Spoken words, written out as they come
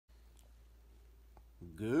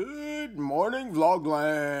Good morning,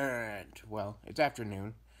 Vlogland. Well, it's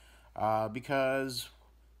afternoon. Because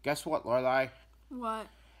guess what, Lorelai? What?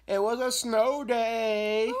 It was a snow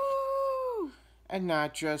day. Woo! And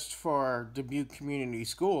not just for Dubuque Community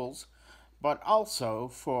Schools, but also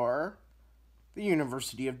for the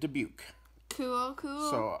University of Dubuque. Cool.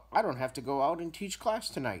 So I don't have to go out and teach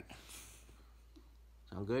class tonight.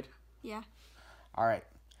 Sound good? Yeah. All right.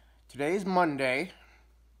 Today's Monday.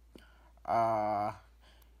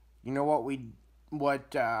 You know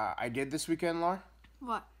what I did this weekend, Laura?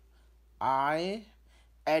 What? I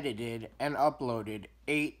edited and uploaded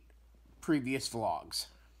 8 previous vlogs.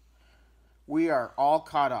 We are all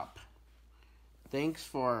caught up. Thanks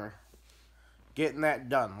for getting that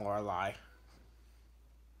done, Lorelai.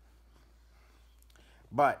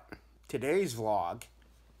 But today's vlog,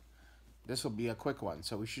 this will be a quick one,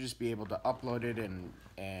 so we should just be able to upload it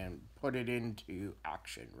and put it into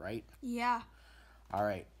action, right? Yeah. All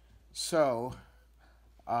right. So,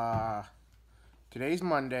 today's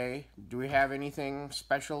Monday. Do we have anything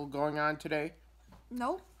special going on today?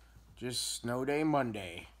 Nope. Just Snow Day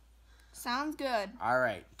Monday. Sounds good. All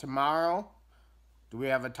right. Tomorrow, do we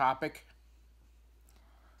have a topic?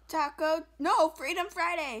 Freedom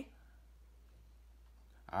Friday.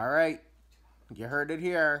 All right. You heard it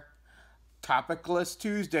here. Topicless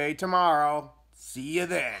Tuesday tomorrow. See you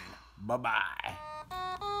then. Bye-bye.